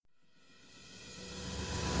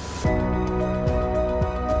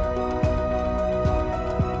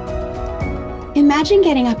Imagine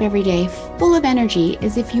getting up every day full of energy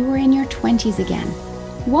as if you were in your 20s again.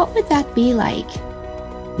 What would that be like?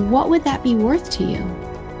 What would that be worth to you?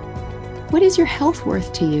 What is your health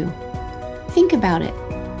worth to you? Think about it.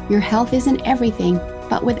 Your health isn't everything,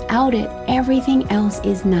 but without it, everything else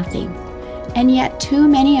is nothing. And yet too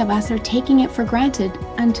many of us are taking it for granted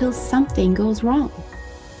until something goes wrong.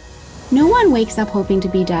 No one wakes up hoping to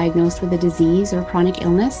be diagnosed with a disease or chronic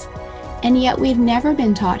illness, and yet we've never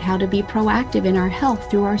been taught how to be proactive in our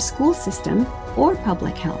health through our school system or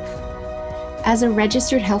public health. As a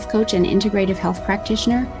registered health coach and integrative health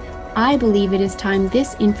practitioner, I believe it is time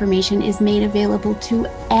this information is made available to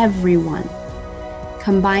everyone.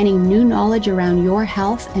 Combining new knowledge around your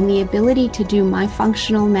health and the ability to do my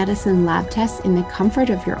functional medicine lab tests in the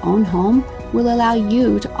comfort of your own home will allow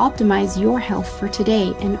you to optimize your health for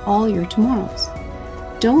today and all your tomorrows.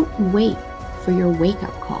 Don't wait for your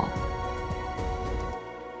wake-up call.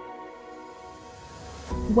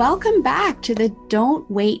 Welcome back to the Don't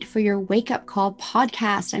Wait for Your Wake-Up Call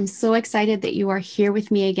podcast. I'm so excited that you are here with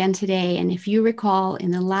me again today. And if you recall,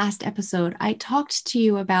 in the last episode, I talked to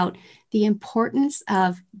you about the importance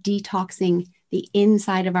of detoxing the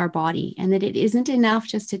inside of our body, and that it isn't enough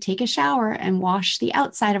just to take a shower and wash the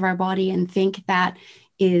outside of our body and think that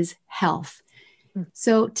is health.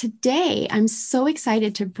 So today, I'm so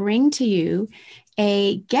excited to bring to you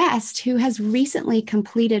a guest who has recently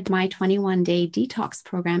completed my 21-day detox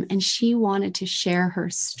program, and she wanted to share her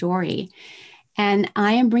story. And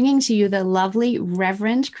I am bringing to you the lovely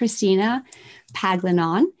Reverend Christina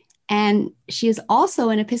Paglanon. And she is also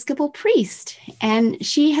an Episcopal priest, and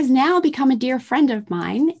she has now become a dear friend of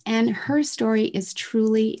mine, and her story is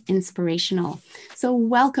truly inspirational. So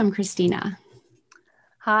welcome, Christina.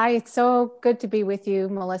 Hi, it's so good to be with you,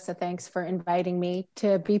 Melissa. Thanks for inviting me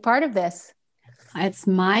to be part of this. It's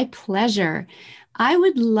my pleasure. I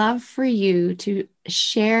would love for you to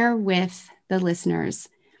share with the listeners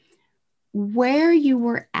where you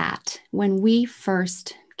were at when we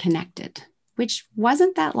first connected, which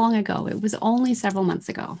wasn't that long ago. It was only several months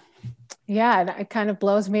ago. Yeah, it kind of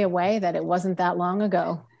blows me away that it wasn't that long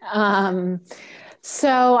ago.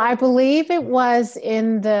 So I believe it was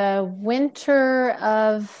in the winter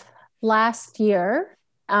of last year,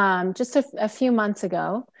 just a few months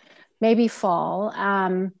ago, maybe fall,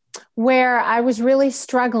 where I was really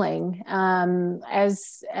struggling.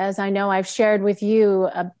 As I know, I've shared with you,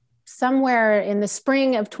 somewhere in the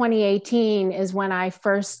spring of 2018 is when I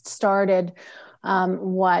first started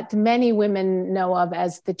what many women know of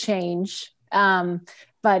as the change,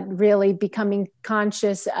 but really becoming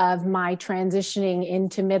conscious of my transitioning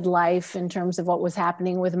into midlife in terms of what was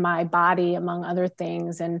happening with my body, among other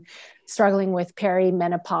things, and struggling with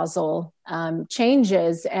perimenopausal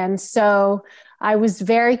changes. And so I was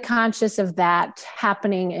very conscious of that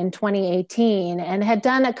happening in 2018 and had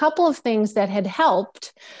done a couple of things that had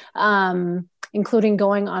helped, including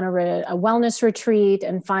going on a wellness retreat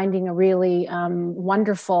and finding a really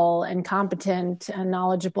wonderful and competent and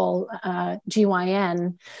knowledgeable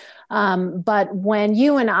GYN. But when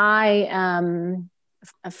you and I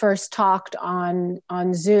first talked on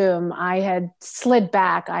Zoom, I had slid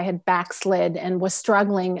back, I had backslid and was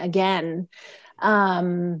struggling again,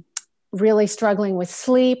 really struggling with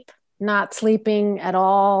sleep, not sleeping at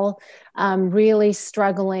all, really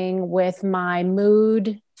struggling with my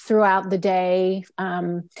mood throughout the day,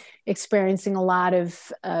 experiencing a lot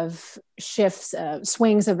of shifts,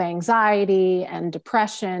 swings of anxiety and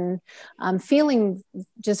depression, feeling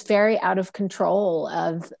just very out of control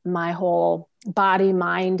of my whole body,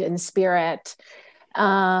 mind, and spirit,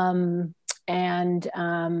 and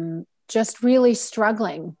just really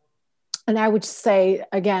struggling. And I would say,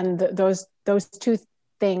 again, those two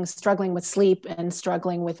things, struggling with sleep and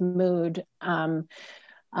struggling with mood,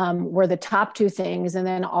 were the top two things. And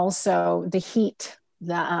then also the heat,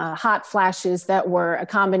 the hot flashes that were a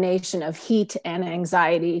combination of heat and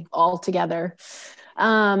anxiety all together.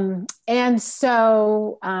 And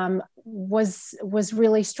so was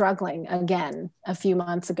really struggling again a few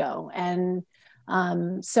months ago. And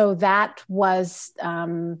so that was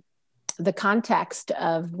the context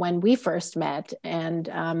of when we first met. And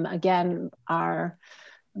again, our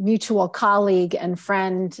mutual colleague and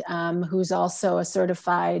friend, who's also a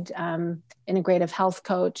certified integrative health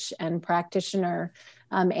coach and practitioner,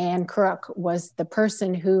 Anne Crook, was the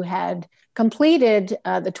person who had completed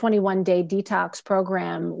the 21-day detox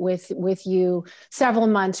program with you several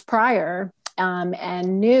months prior,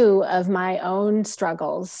 and knew of my own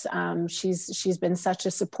struggles. She's been such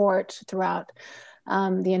a support throughout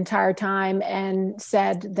the entire time, and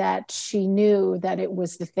said that she knew that it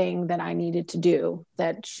was the thing that I needed to do,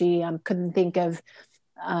 that she couldn't think of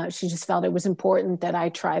she just felt it was important that I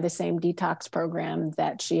try the same detox program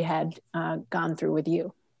that she had gone through with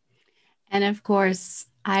you. And of course,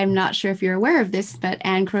 I'm not sure if you're aware of this, but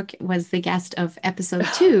Anne Crook was the guest of episode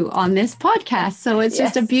 2 on this podcast. So it's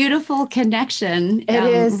just a Yes, beautiful connection it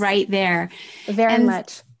is right there. very And,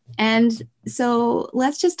 much. and so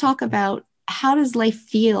let's just talk about, how does life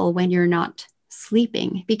feel when you're not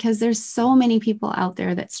sleeping? Because there's so many people out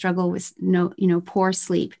there that struggle with poor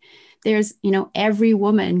sleep. There's, every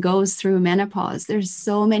woman goes through menopause. There's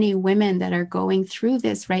so many women that are going through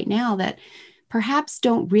this right now that perhaps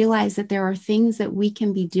don't realize that there are things that we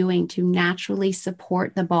can be doing to naturally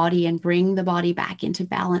support the body and bring the body back into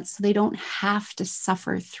balance so they don't have to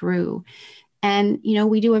suffer through. And,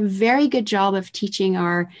 we do a very good job of teaching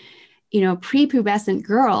our, prepubescent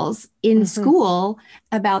girls in school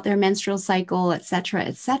about their menstrual cycle, et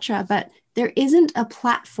cetera, but there isn't a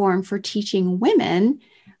platform for teaching women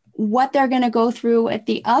what they're going to go through at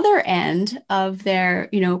the other end of their,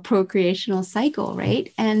 procreational cycle,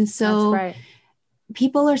 right? And so That's right.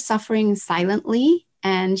 people are suffering silently.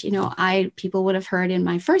 And, people would have heard in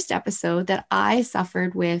my first episode that I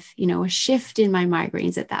suffered with, a shift in my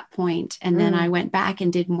migraines at that point. And then I went back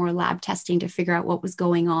and did more lab testing to figure out what was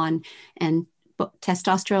going on. And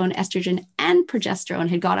testosterone, estrogen, and progesterone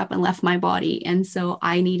had got up and left my body. And so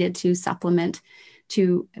I needed to supplement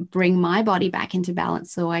to bring my body back into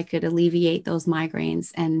balance so I could alleviate those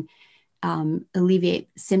migraines and alleviate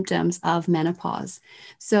symptoms of menopause.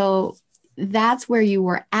 So that's where you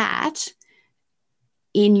were at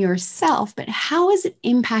in yourself, but how is it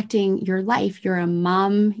impacting your life? You're a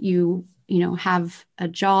mom, you have a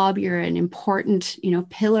job, you're an important,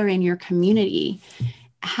 pillar in your community.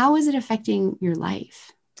 How is it affecting your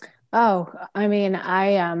life? Oh, I mean,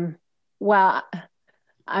 well,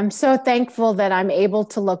 I'm so thankful that I'm able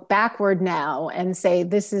to look backward now and say,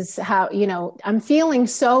 this is how, I'm feeling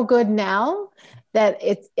so good now that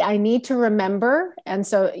I need to remember. And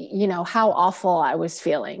so, how awful I was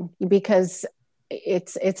feeling, because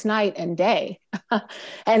it's night and day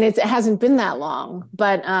and it hasn't been that long,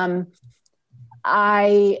 but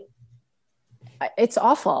it's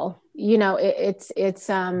awful. I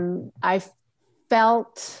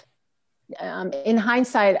felt, in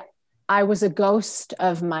hindsight, I was a ghost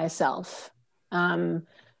of myself. And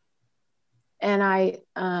and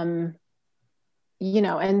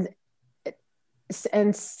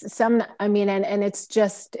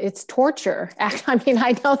it's torture. I mean,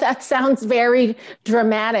 I know that sounds very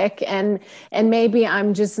dramatic, and maybe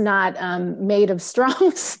I'm just not made of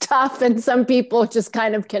strong stuff, and some people just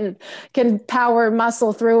kind of can power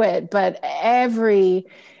muscle through it. But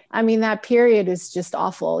that period is just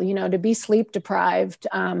awful, to be sleep deprived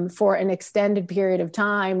for an extended period of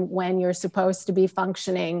time when you're supposed to be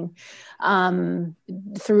functioning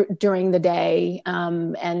during the day.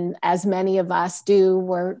 And as many of us do,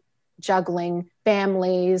 we're juggling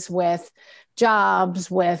families with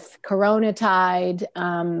jobs, with Corona tide,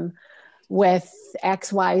 with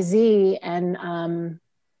XYZ. And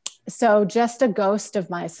so just a ghost of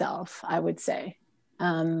myself, I would say.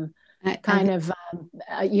 In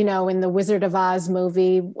the Wizard of Oz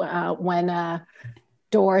movie, when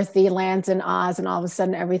Dorothy lands in Oz and all of a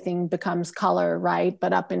sudden everything becomes color, right?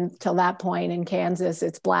 But up until that point in Kansas,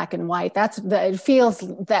 it's black and white. That's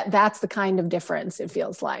the kind of difference it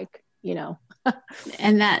feels like, And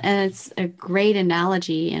it's a great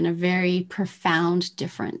analogy and a very profound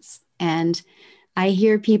difference. And I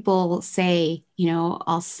hear people say,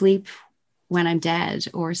 I'll sleep when I'm dead,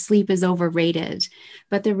 or sleep is overrated.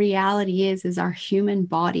 But the reality is our human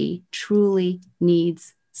body truly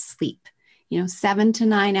needs sleep, 7 to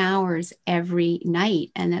 9 hours every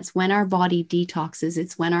night. And that's when our body detoxes.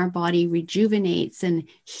 It's when our body rejuvenates and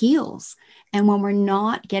heals. And when we're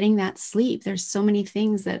not getting that sleep, there's so many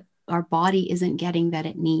things that our body isn't getting that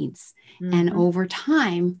it needs. And over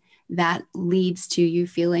time, that leads to you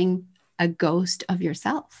feeling a ghost of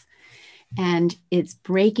yourself. And it's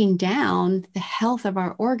breaking down the health of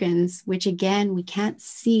our organs, which again, we can't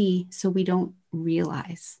see, so we don't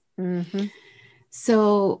realize.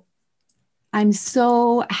 So I'm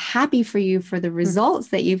so happy for you for the results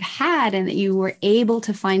that you've had and that you were able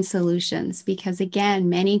to find solutions, because again,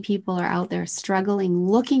 many people are out there struggling,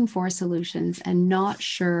 looking for solutions and not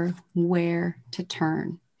sure where to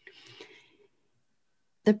turn.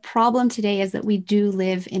 The problem today is that we do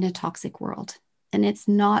live in a toxic world. And it's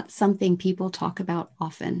not something people talk about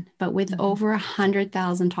often, but with over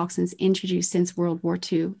 100,000 toxins introduced since World War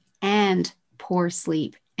II, and poor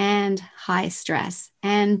sleep and high stress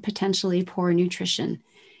and potentially poor nutrition,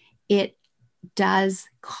 it does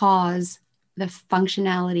cause the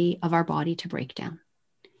functionality of our body to break down.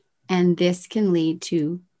 And this can lead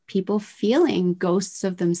to people feeling ghosts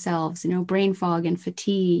of themselves, brain fog and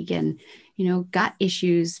fatigue and, gut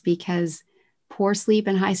issues, because poor sleep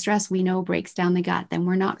and high stress, we know, breaks down the gut. Then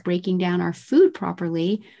we're not breaking down our food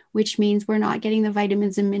properly, which means we're not getting the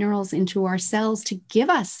vitamins and minerals into our cells to give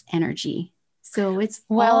us energy. So it's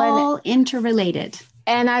all interrelated.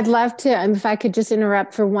 And I'd love to, if I could just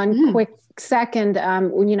interrupt for one quick second,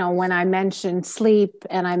 when I mentioned sleep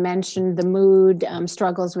and I mentioned the mood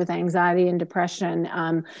struggles with anxiety and depression,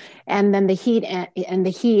 and then the heat and the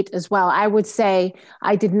heat as well, I would say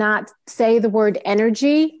I did not say the word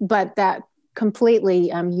energy, but that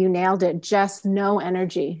completely, you nailed it. Just no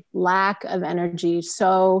energy, lack of energy.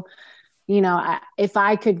 So if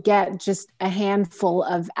I could get just a handful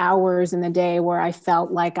of hours in the day where I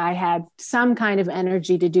felt like I had some kind of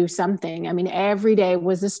energy to do something. I mean, every day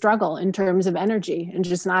was a struggle in terms of energy and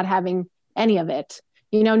just not having any of it.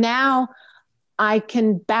 Now I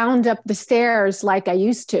can bound up the stairs like I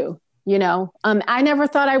used to. I never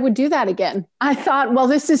thought I would do that again. I thought, well,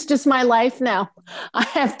 this is just my life now. I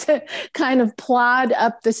have to kind of plod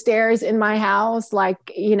up the stairs in my house.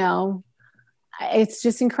 It's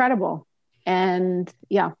just incredible. And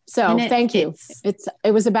thank you.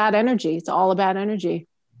 It was about energy. It's all about energy.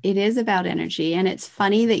 It is about energy. And it's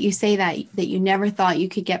funny that you say that you never thought you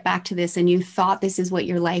could get back to this and you thought this is what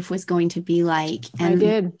your life was going to be like. And I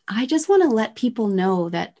did. I just want to let people know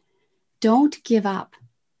that don't give up.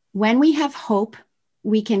 When we have hope,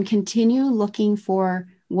 we can continue looking for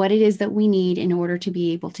what it is that we need in order to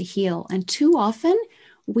be able to heal. And too often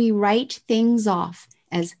we write things off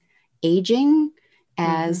as aging,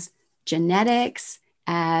 as genetics,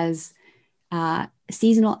 as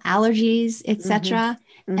seasonal allergies, etc.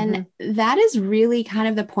 And that is really kind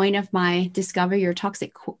of the point of my Discover Your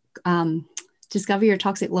Toxic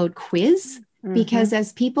Load quiz. Because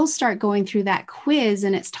as people start going through that quiz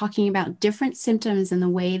and it's talking about different symptoms and the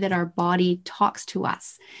way that our body talks to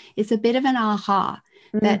us, it's a bit of an aha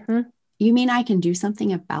that you mean I can do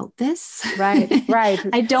something about this? Right.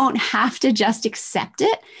 I don't have to just accept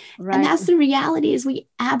it. Right. And that's the reality, is we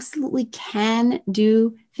absolutely can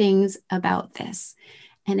do things about this.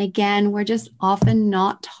 And again, we're just often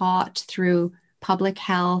not taught through public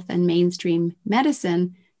health and mainstream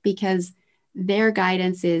medicine, because their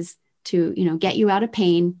guidance is to, get you out of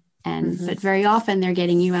pain. But very often they're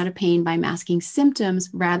getting you out of pain by masking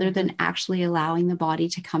symptoms rather than actually allowing the body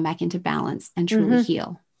to come back into balance and truly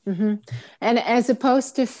heal. And as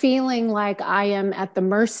opposed to feeling like I am at the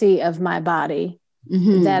mercy of my body,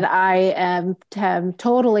 that I am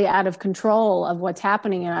totally out of control of what's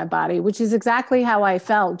happening in my body, which is exactly how I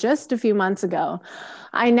felt just a few months ago.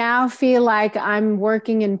 I now feel like I'm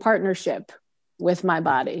working in partnership with my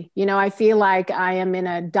body. I feel like I am in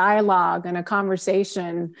a dialogue and a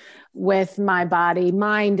conversation with my body,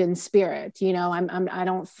 mind, and spirit. I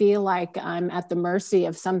don't feel like I'm at the mercy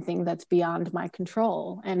of something that's beyond my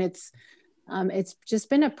control. And it's just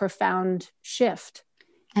been a profound shift.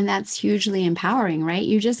 And that's hugely empowering, right?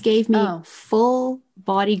 You just gave me full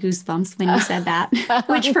body goosebumps when you said that,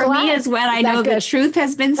 which for me is when I know the truth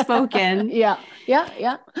has been spoken. Yeah.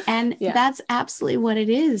 And that's absolutely what it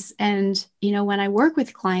is. And, when I work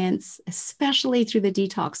with clients, especially through the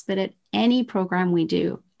detox, but at any program we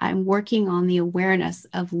do, I'm working on the awareness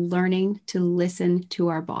of learning to listen to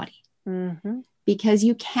our body. Because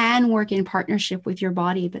you can work in partnership with your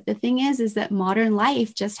body. But the thing is that modern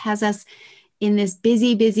life just has us in this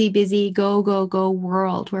busy, go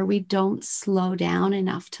world where we don't slow down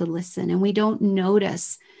enough to listen, and we don't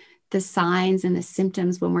notice the signs and the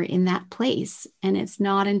symptoms when we're in that place. And it's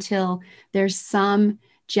not until there's some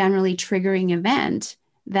generally triggering event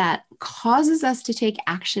that causes us to take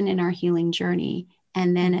action in our healing journey.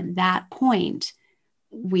 And then at that point,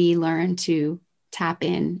 we learn to tap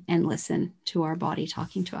in and listen to our body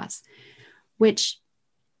talking to us, which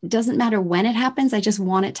doesn't matter when it happens. I just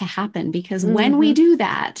want it to happen, because when we do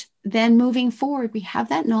that, then moving forward, we have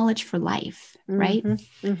that knowledge for life, right?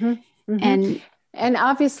 And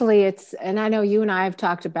obviously and I know you and I have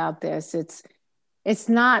talked about this. It's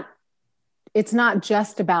not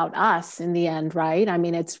just about us in the end, right? I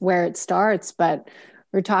mean, it's where it starts, but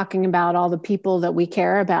we're talking about all the people that we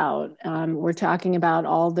care about. We're talking about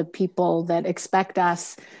all the people that expect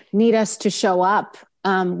us, need us to show up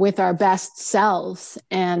with our best selves.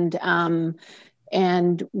 And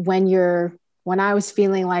when I was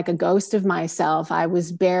feeling like a ghost of myself, I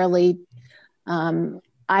was barely,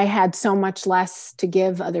 I had so much less to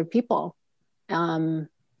give other people. And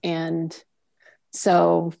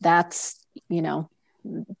so that's,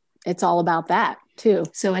 it's all about that too.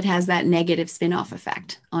 So it has that negative spin-off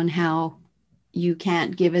effect on how you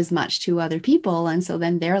can't give as much to other people. And so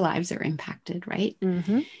then their lives are impacted, right?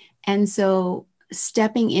 Mm-hmm. And so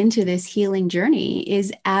stepping into this healing journey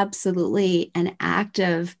is absolutely an act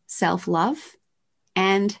of self-love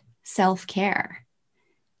and self-care.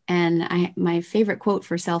 And my favorite quote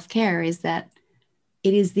for self-care is that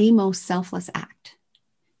it is the most selfless act,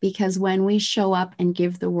 because when we show up and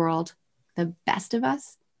give the world the best of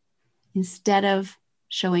us, instead of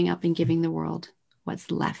showing up and giving the world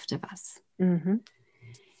what's left of us. Mm-hmm.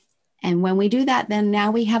 And when we do that, then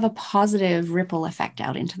now we have a positive ripple effect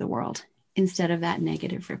out into the world instead of that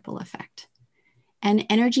negative ripple effect. And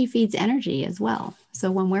energy feeds energy as well.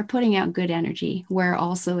 So when we're putting out good energy, we're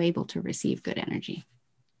also able to receive good energy.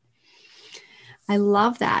 I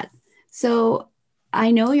love that. So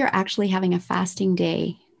I know you're actually having a fasting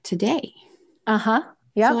day today. Uh-huh.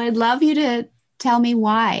 Yep. So I'd love you to tell me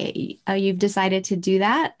why you've decided to do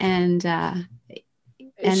that, and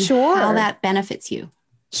Sure. how that benefits you.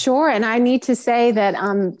 Sure. And I need to say that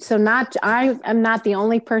I am not the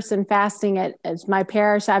only person fasting at my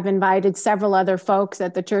parish. I've invited several other folks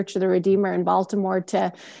at the Church of the Redeemer in Baltimore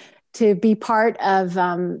to be part of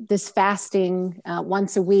this fasting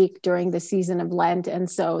once a week during the season of Lent. And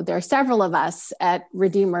so there are several of us at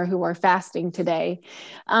Redeemer who are fasting today.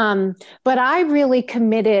 But I really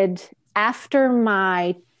committed after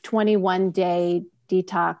my 21-day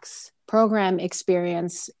detox program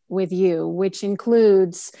experience with you, which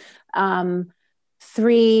includes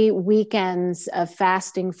 3 weekends of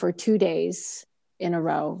fasting for 2 days in a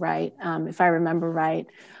row, right? If I remember right.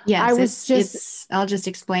 Yes, I'll just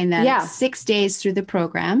explain that. Yeah. It's 6 days through the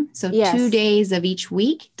program. So Yes. 2 days of each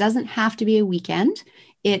week. Doesn't have to be a weekend.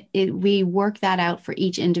 We work that out for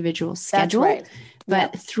each individual schedule. That's right.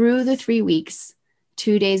 But through the 3 weeks,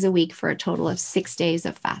 2 days a week for a total of 6 days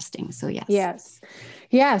of fasting. So yes.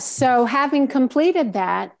 Yes. So having completed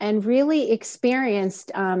that and really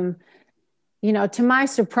experienced, to my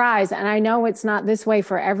surprise, and I know it's not this way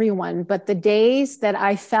for everyone, but the days that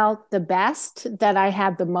I felt the best, that I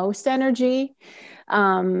had the most energy,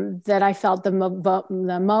 that I felt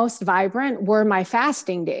the most vibrant were my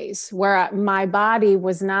fasting days, where my body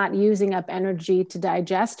was not using up energy to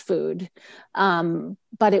digest food,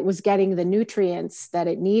 but it was getting the nutrients that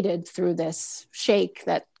it needed through this shake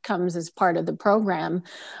that comes as part of the program.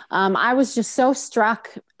 I was just so struck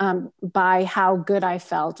by how good I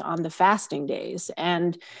felt on the fasting days.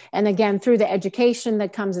 And again, through the education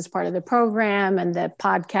that comes as part of the program and the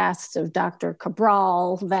podcasts of Dr.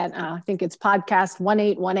 Cabral, that I think it's podcast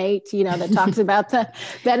 1818, that talks about the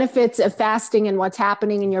benefits of fasting and what's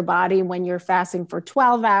happening in your body when you're fasting for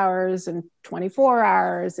 12 hours and 24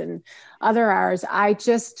 hours and other hours. I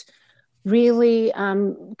just really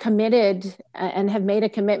committed and have made a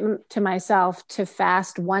commitment to myself to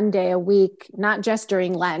fast 1 day a week, not just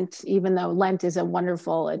during Lent, even though Lent is a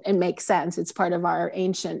wonderful, it makes sense. It's part of our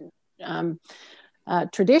ancient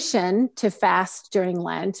tradition to fast during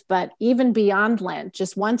Lent, but even beyond Lent,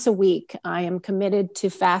 just once a week, I am committed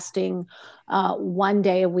to fasting 1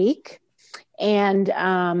 day a week. And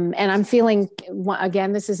I'm feeling,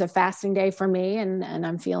 again, this is a fasting day for me, and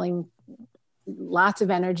I'm feeling lots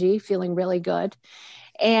of energy, feeling really good.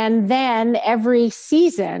 And then every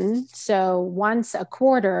season, so once a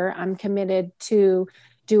quarter, I'm committed to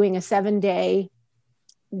doing a 7-day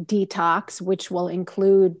detox, which will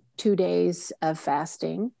include 2 days of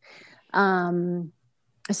fasting.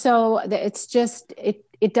 So it's just,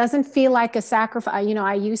 it doesn't feel like a sacrifice.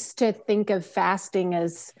 I used to think of fasting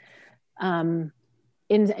as in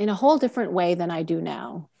a whole different way than I do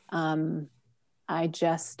now. I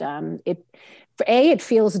just, it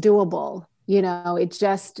feels doable, it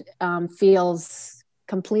just feels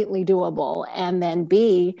completely doable. And then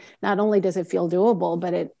B, not only does it feel doable,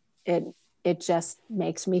 but it just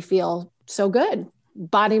makes me feel so good,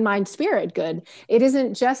 body, mind, spirit good. It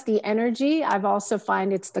isn't just the energy. I've also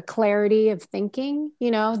find it's the clarity of thinking,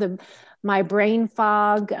 my brain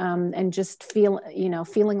fog, and just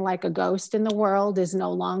feeling like a ghost in the world is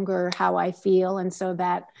no longer how I feel. And so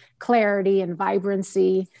that clarity and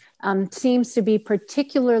vibrancy seems to be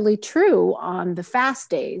particularly true on the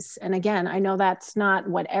fast days. And again, I know that's not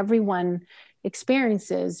what everyone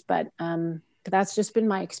experiences, but that's just been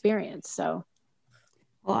my experience. So.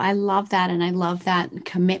 Well, I love that. And I love that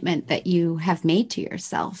commitment that you have made to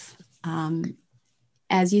yourself.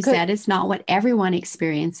 As you said, it's not what everyone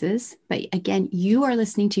experiences, but again, you are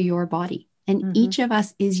listening to your body, and each of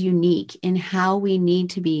us is unique in how we need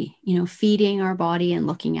to be, feeding our body and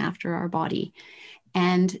looking after our body.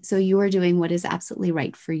 And so you are doing what is absolutely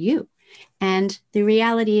right for you. And the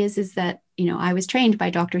reality is that, I was trained by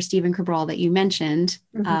Dr. Stephen Cabral that you mentioned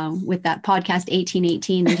with that podcast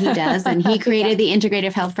 1818 that he does. And he created the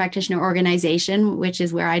Integrative Health Practitioner Organization, which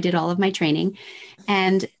is where I did all of my training.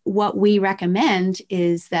 And what we recommend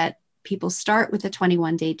is that people start with a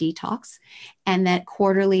 21-day detox, and that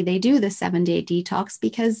quarterly they do the 7-day detox,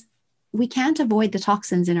 because we can't avoid the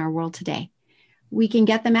toxins in our world today. We can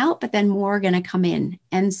get them out, but then more are going to come in.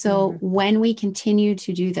 And so when we continue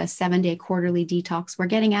to do the 7-day quarterly detox, we're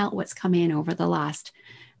getting out what's come in over the last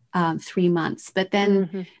 3 months. But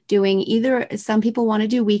then doing either, some people want to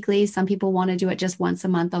do weekly, some people want to do it just once a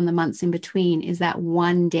month on the months in between, is that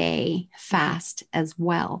 1-day fast as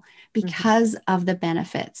well, because of the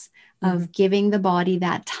benefits of giving the body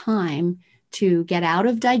that time to get out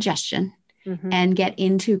of digestion and get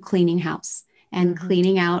into cleaning house and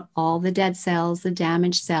cleaning out all the dead cells, the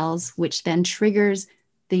damaged cells, which then triggers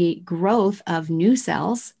the growth of new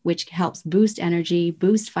cells, which helps boost energy,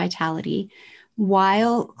 boost vitality,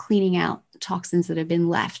 while cleaning out toxins that have been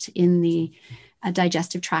left in the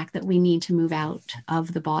digestive tract that we need to move out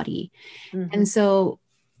of the body. And so,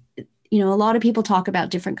 a lot of people talk about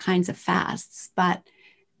different kinds of fasts, but,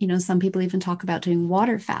 some people even talk about doing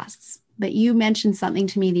water fasts. But you mentioned something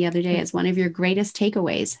to me the other day as one of your greatest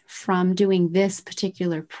takeaways from doing this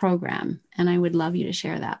particular program. And I would love you to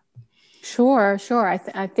share that. Sure.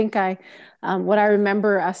 I think what I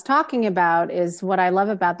remember us talking about is what I love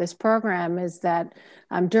about this program is that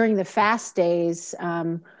during the fast days,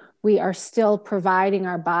 we are still providing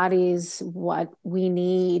our bodies what we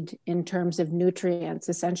need in terms of nutrients,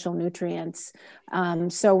 essential nutrients.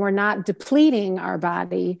 So we're not depleting our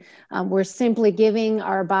body. We're simply giving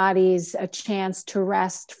our bodies a chance to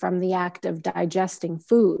rest from the act of digesting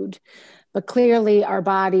food. But clearly our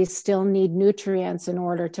bodies still need nutrients in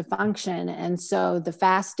order to function. And so the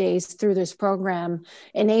fast days through this program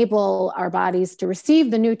enable our bodies to receive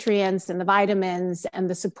the nutrients and the vitamins and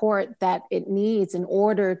the support that it needs in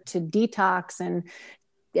order to detox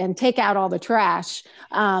and take out all the trash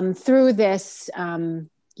through this,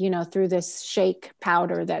 through this shake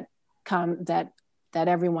powder that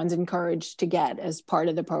everyone's encouraged to get as part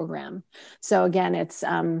of the program. So again, it's,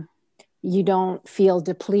 you don't feel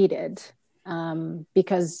depleted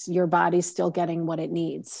because your body's still getting what it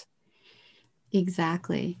needs.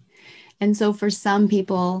 Exactly. And so for some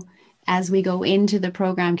people, as we go into the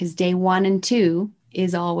program, because day 1 and 2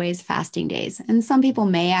 is always fasting days. And some people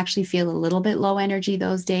may actually feel a little bit low energy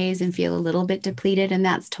those days and feel a little bit depleted. And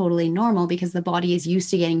that's totally normal because the body is used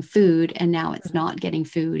to getting food and now it's not getting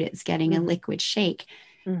food. It's getting a liquid shake.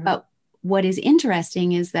 But what is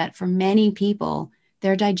interesting is that for many people,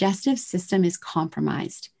 their digestive system is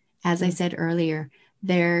compromised. As I said earlier,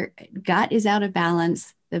 their gut is out of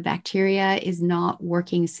balance. The bacteria is not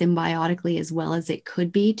working symbiotically as well as it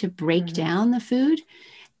could be to break down the food.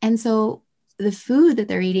 And so the food that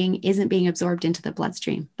they're eating isn't being absorbed into the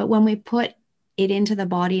bloodstream. But when we put it into the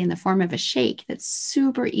body in the form of a shake that's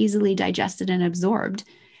super easily digested and absorbed,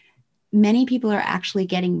 many people are actually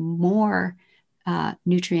getting more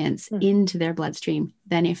nutrients into their bloodstream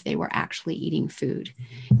than if they were actually eating food.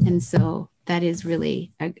 And so that is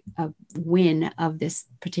really a win of this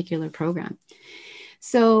particular program.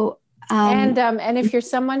 So, and if you're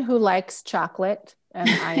someone who likes chocolate, and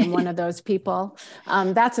I am one of those people,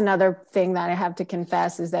 that's another thing that I have to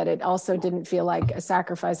confess is that it also didn't feel like a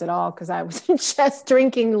sacrifice at all because I was just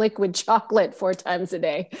drinking liquid chocolate 4 times a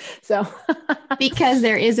day. So because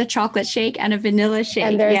there is a chocolate shake and a vanilla shake.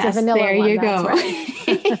 And there's a vanilla there one. You go.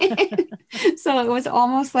 Right. So it was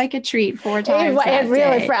almost like a treat 4 times. It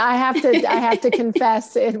really, I have to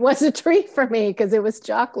confess, it was a treat for me because it was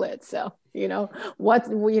chocolate. So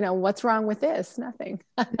what's wrong with this? Nothing.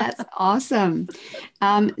 That's awesome.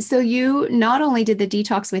 So you not only did the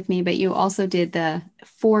detox with me, but you also did the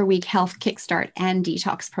 4-week health kickstart and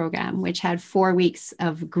detox program, which had 4 weeks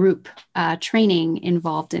of group training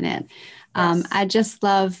involved in it. Yes. I just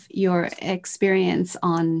love your experience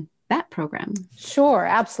on that program. Sure,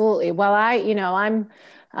 absolutely. Well, I'm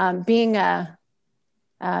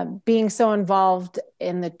being so involved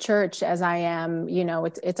in the church as I am,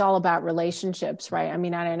 it's all about relationships, right? I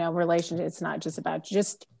mean, I don't know, relationships, it's not just about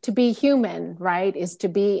just to be human, right? Is to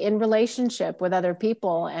be in relationship with other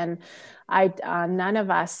people. And none of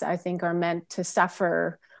us, I think, are meant to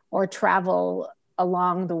suffer or travel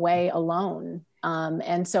along the way alone.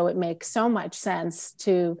 And so it makes so much sense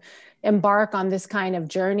to embark on this kind of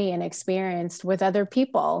journey and experience with other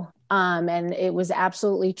people. And it was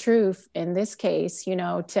absolutely true in this case,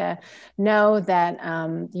 to know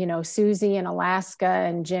that, Susie in Alaska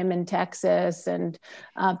and Jim in Texas and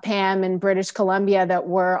Pam in British Columbia, that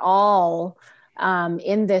we're all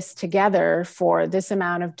in this together for this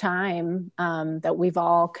amount of time, that we've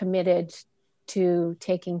all committed to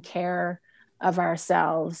taking care of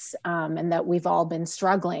ourselves, and that we've all been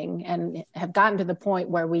struggling and have gotten to the point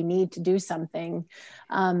where we need to do something,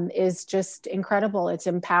 is just incredible. It's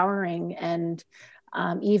empowering. And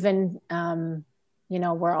even,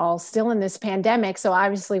 we're all still in this pandemic. So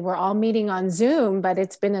obviously we're all meeting on Zoom, but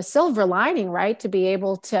it's been a silver lining, right? To be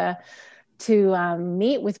able to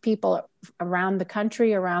meet with people around the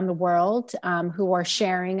country, around the world, who are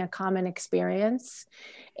sharing a common experience,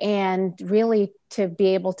 and really to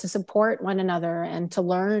be able to support one another and to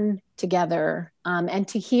learn together, and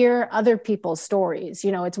to hear other people's stories.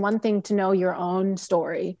 It's one thing to know your own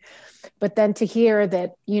story, but then to hear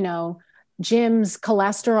that, Jim's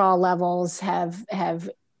cholesterol levels have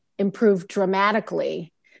improved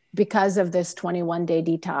dramatically because of this 21-day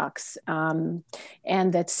detox,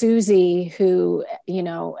 and that Susie, who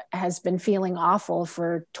has been feeling awful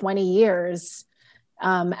for 20 years,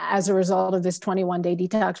 as a result of this 21-day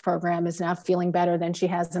detox program, is now feeling better than she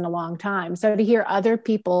has in a long time. So to hear other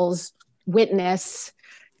people's witness,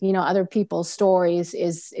 other people's stories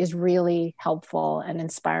is really helpful and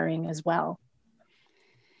inspiring as well.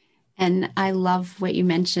 And I love what you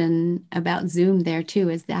mentioned about Zoom there too,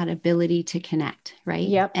 is that ability to connect, right?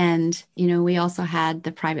 Yep. And, we also had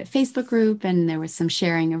the private Facebook group, and there was some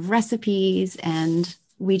sharing of recipes, and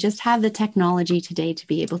we just have the technology today to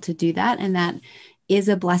be able to do that. And that is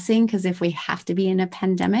a blessing, because if we have to be in a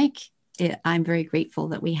pandemic, I'm very grateful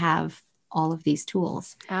that we have all of these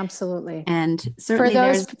tools. Absolutely. And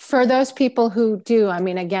certainly for those people who do,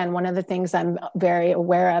 again, one of the things I'm very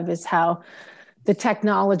aware of is how the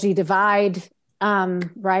technology divide,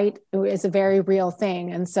 right, is a very real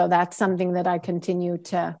thing. And so that's something that I continue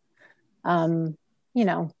to,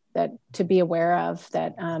 that to be aware of,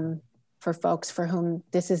 that for folks for whom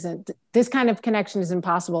this kind of connection is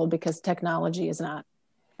impossible because technology is not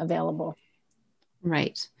available.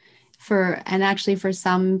 Right. And actually for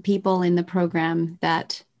some people in the program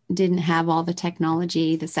that didn't have all the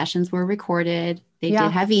technology, the sessions were recorded. They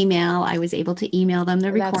did have email. I was able to email them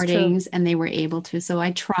the recordings, and they were able to. So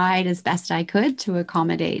I tried as best I could to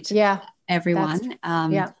accommodate everyone.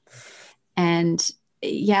 And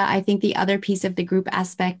I think the other piece of the group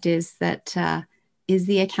aspect is that is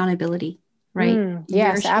the accountability, right? Yes,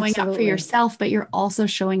 you're showing absolutely. up for yourself, but you're also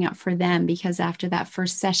showing up for them, because after that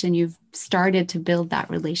first session, you've started to build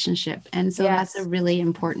that relationship. And so that's a really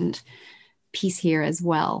important piece here as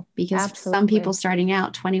well, because for some people starting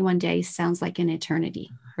out, 21 days sounds like an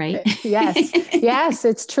eternity, right? Yes,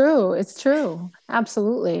 it's true. It's true.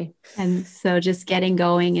 Absolutely. And so just getting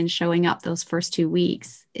going and showing up those first 2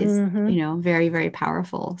 weeks is, very, very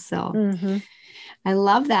powerful. So I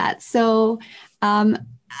love that. So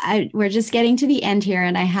we're just getting to the end here,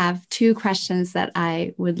 and I have 2 questions that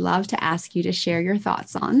I would love to ask you to share your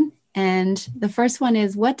thoughts on. And the first one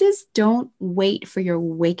is, what does "don't wait for your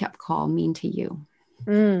wake-up call" mean to you?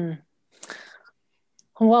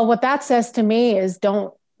 Well, what that says to me is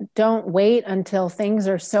don't wait until things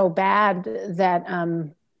are so bad that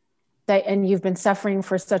and you've been suffering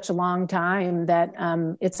for such a long time that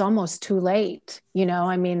it's almost too late.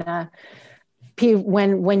 When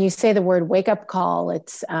you say the word wake-up call,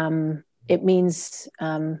 it means,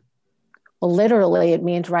 literally it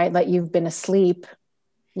means, right, that you've been asleep.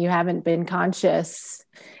 You haven't been conscious,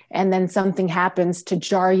 and then something happens to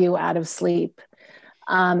jar you out of sleep.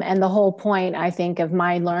 And the whole point, I think, of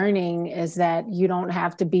my learning is that you don't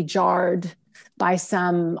have to be jarred by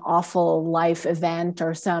some awful life event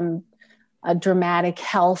or some dramatic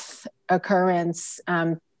health occurrence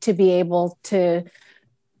to be able to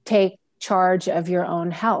take charge of your own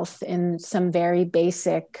health in some very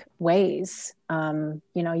basic ways. You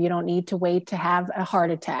don't need to wait to have a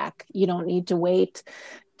heart attack. You don't need to wait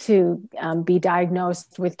to be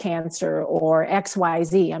diagnosed with cancer or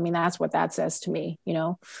XYZ. That's what that says to me,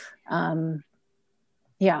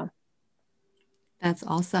 That's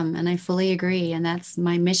awesome. And I fully agree. And that's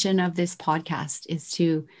my mission of this podcast, is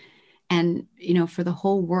for the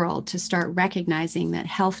whole world to start recognizing that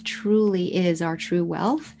health truly is our true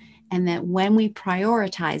wealth. And that when we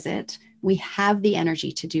prioritize it, we have the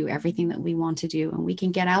energy to do everything that we want to do. And we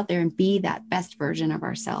can get out there and be that best version of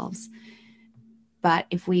ourselves. But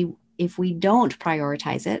if we don't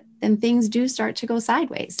prioritize it, then things do start to go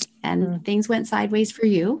sideways. And things went sideways for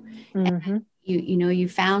you. And you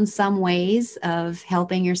found some ways of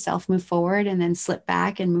helping yourself move forward, and then slip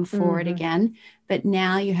back and move forward again. But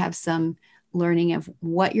now you have some learning of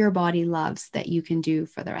what your body loves that you can do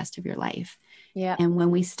for the rest of your life. Yeah. And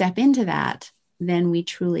when we step into that, then we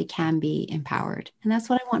truly can be empowered. And that's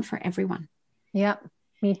what I want for everyone. Yeah.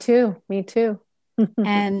 Me too. Me too.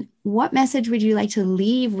 And what message would you like to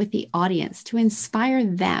leave with the audience to inspire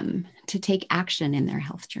them to take action in their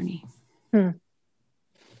health journey?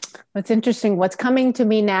 What's interesting, what's coming to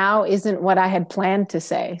me now isn't what I had planned to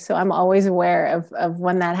say. So I'm always aware of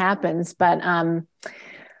when that happens. But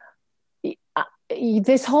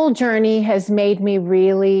this whole journey has made me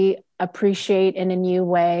really appreciate in a new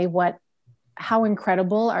way how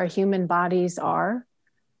incredible our human bodies are,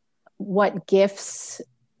 what gifts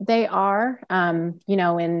they are.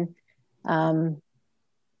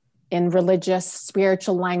 In religious,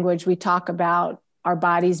 spiritual language, we talk about our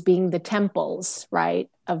bodies being the temples, right,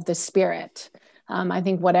 of the spirit. I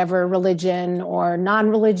think whatever religion or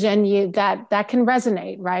non-religion that can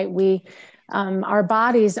resonate, right? Our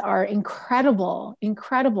bodies are incredible,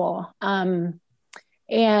 incredible,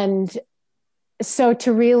 and so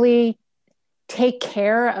to really take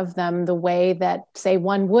care of them the way that, say,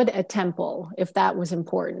 one would a temple, if that was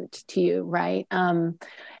important to you, right?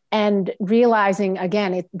 And realizing,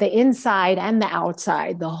 again, the inside and the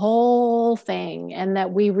outside, the whole thing, and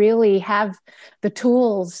that we really have the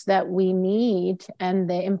tools that we need and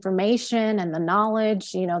the information and the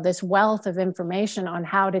knowledge, this wealth of information on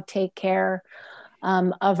how to take care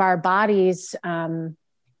of our bodies. And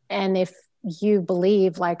if you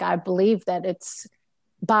believe, like I believe, that it's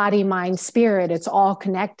body, mind, spirit, it's all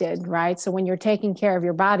connected, right? So when you're taking care of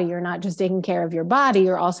your body, you're not just taking care of your body,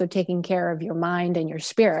 you're also taking care of your mind and your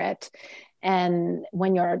spirit. And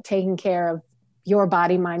when you're taking care of your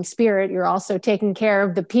body, mind, spirit, you're also taking care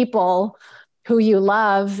of the people who you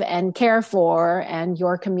love and care for, and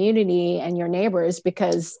your community and your neighbors,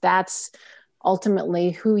 because that's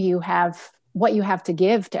ultimately what you have to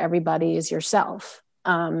give to everybody is yourself.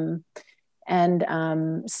 So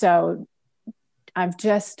I've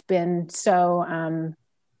just been so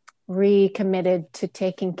recommitted to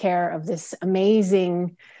taking care of this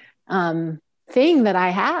amazing thing that I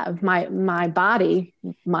have, my body,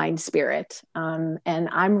 mind, spirit. And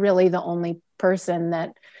I'm really the only person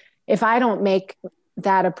that, if I don't make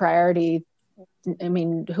that a priority, I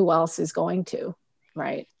mean, who else is going to,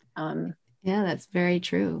 right? Yeah, that's very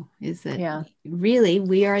true. Is that really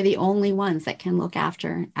we are the only ones that can look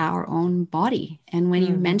after our own body. And when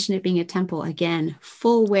you mention it being a temple, again,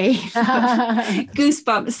 full wave of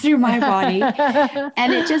goosebumps through my body.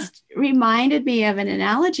 And it just reminded me of an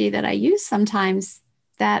analogy that I use sometimes,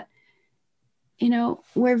 that,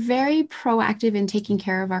 we're very proactive in taking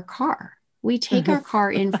care of our car. We take our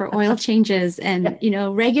car in for oil changes and,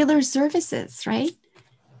 regular services, right?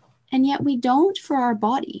 And yet we don't for our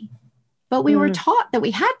body. But we were taught that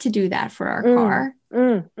we had to do that for our car.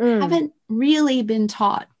 Haven't really been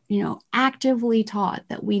taught, actively taught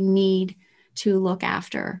that we need to look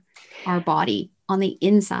after our body on the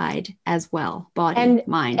inside as well. Body,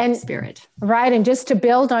 mind, and spirit. Right. And just to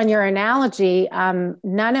build on your analogy,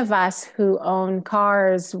 none of us who own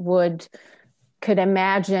cars could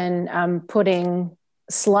imagine putting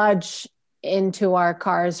sludge into our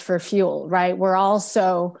cars for fuel, right? We're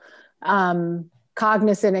also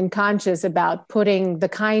cognizant and conscious about putting the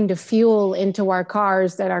kind of fuel into our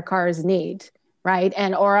cars that our cars need, right?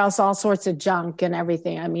 Or else all sorts of junk and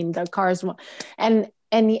everything. I mean, the cars and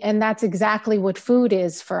that's exactly what food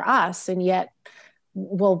is for us. And yet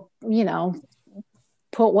we'll,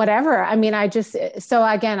 put whatever. I mean, so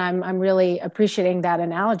again, I'm really appreciating that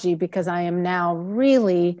analogy, because I am now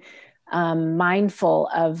really mindful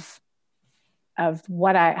of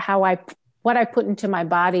what I put into my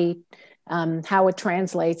body, how it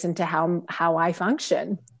translates into how I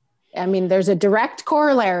function. I mean, there's a direct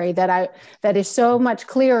corollary that is so much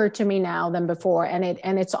clearer to me now than before. And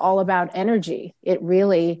it's all about energy. It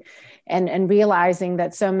really, and realizing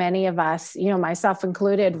that so many of us, myself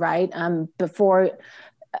included, right? Before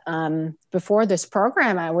this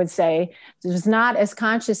program, I would say, was not as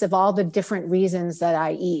conscious of all the different reasons that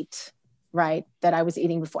I eat, right, that I was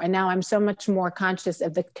eating before. And now I'm so much more conscious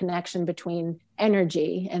of the connection between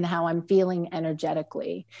energy and how I'm feeling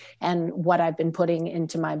energetically and what I've been putting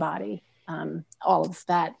into my body, all of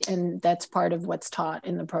that. And that's part of what's taught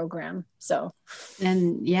in the program. So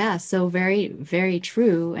very, very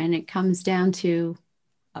true. And it comes down to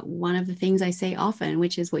one of the things I say often,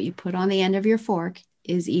 which is what you put on the end of your fork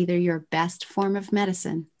is either your best form of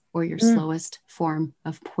medicine or your slowest form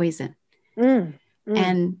of poison.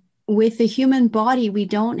 And with the human body, we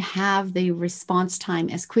don't have the response time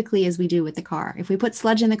as quickly as we do with the car. If we put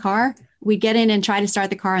sludge in the car, we'd get in and try to start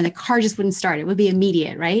the car and the car just wouldn't start. It would be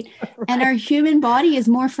immediate, right? And our human body is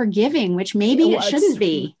more forgiving, which maybe it shouldn't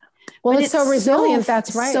be. Well, it's so resilient.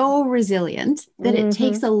 That's right. So resilient that it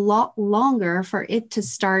takes a lot longer for it to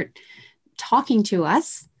start talking to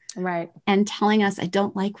us Right. and telling us, I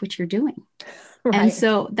don't like what you're doing. Right. And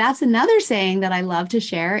so that's another saying that I love to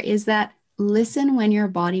share, is that listen when your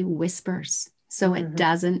body whispers, so it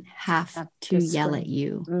doesn't have to yell at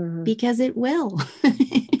you, because it will.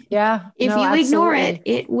 Yeah. If No, you ignore it,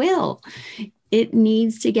 absolutely. it will. It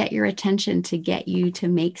needs to get your attention to get you to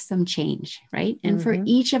make some change, right? And for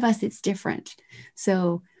each of us, it's different.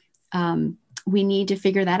 So we need to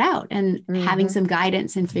figure that out. And having some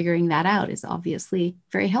guidance in figuring that out is obviously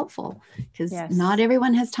very helpful, because not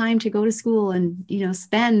everyone has time to go to school and,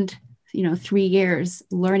 spend, 3 years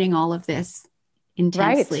learning all of this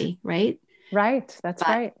intensely, right? Right. That's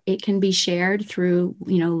right. It can be shared through,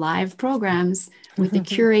 live programs with the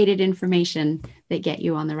curated information that get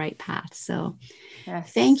you on the right path. So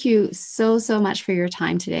thank you so, so much for your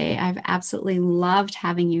time today. I've absolutely loved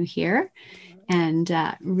having you here, and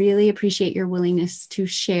really appreciate your willingness to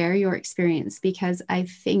share your experience, because I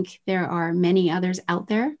think there are many others out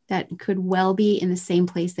there that could well be in the same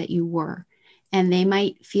place that you were, and they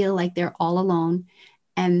might feel like they're all alone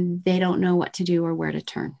and they don't know what to do or where to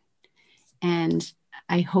turn. And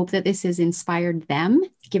I hope that this has inspired them,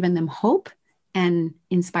 given them hope, and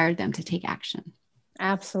inspired them to take action.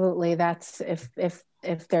 Absolutely. That's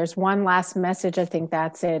if there's one last message, I think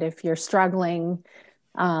that's it. If you're struggling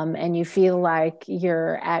and you feel like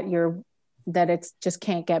you're at that it's just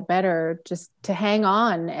can't get better, just to hang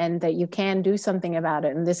on, and that you can do something about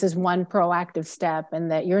it. And this is one proactive step, and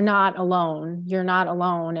that you're not alone. You're not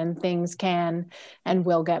alone, and things can and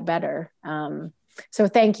will get better. So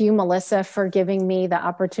thank you, Melissa, for giving me the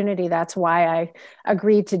opportunity. That's why I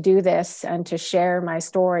agreed to do this and to share my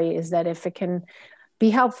story, is that if it can be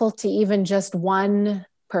helpful to even just one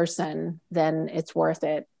person, then it's worth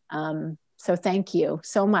it. So thank you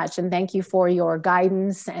so much. And thank you for your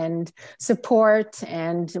guidance and support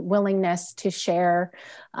and willingness to share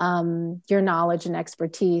your knowledge and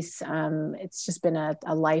expertise. It's just been a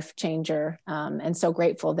life changer, and so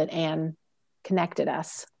grateful that Anne connected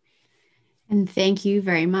us. And thank you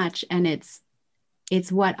very much. And it's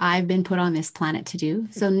what I've been put on this planet to do.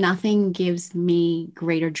 So nothing gives me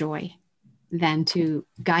greater joy than to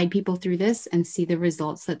guide people through this and see the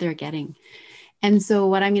results that they're getting. And so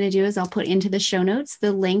what I'm going to do is I'll put into the show notes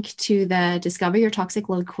the link to the Discover Your Toxic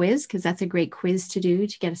Load quiz, because that's a great quiz to do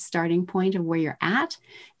to get a starting point of where you're at,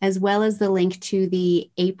 as well as the link to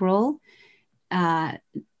the April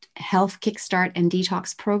Health Kickstart and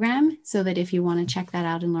Detox program, so that if you want to check that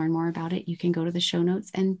out and learn more about it, you can go to the show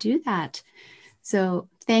notes and do that. So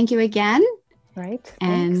thank you again. Right.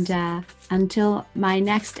 And until my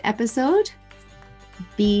next episode,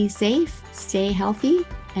 be safe, stay healthy,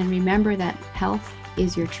 and remember that health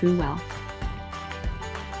is your true wealth.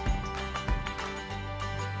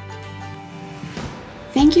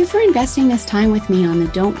 Thank you for investing this time with me on the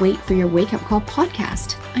Don't Wait for Your Wake Up Call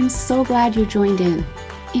podcast. I'm so glad you joined in.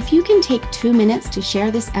 If you can take 2 minutes to share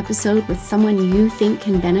this episode with someone you think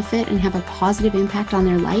can benefit and have a positive impact on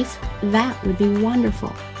their life, that would be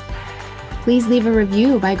wonderful. Please leave a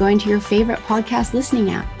review by going to your favorite podcast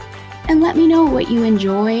listening app, and let me know what you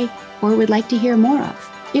enjoy or would like to hear more of.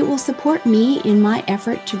 It will support me in my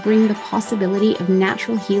effort to bring the possibility of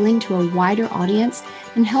natural healing to a wider audience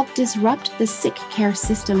and help disrupt the sick care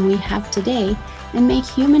system we have today and make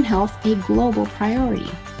human health a global priority.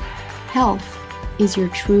 Health is your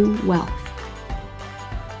true wealth.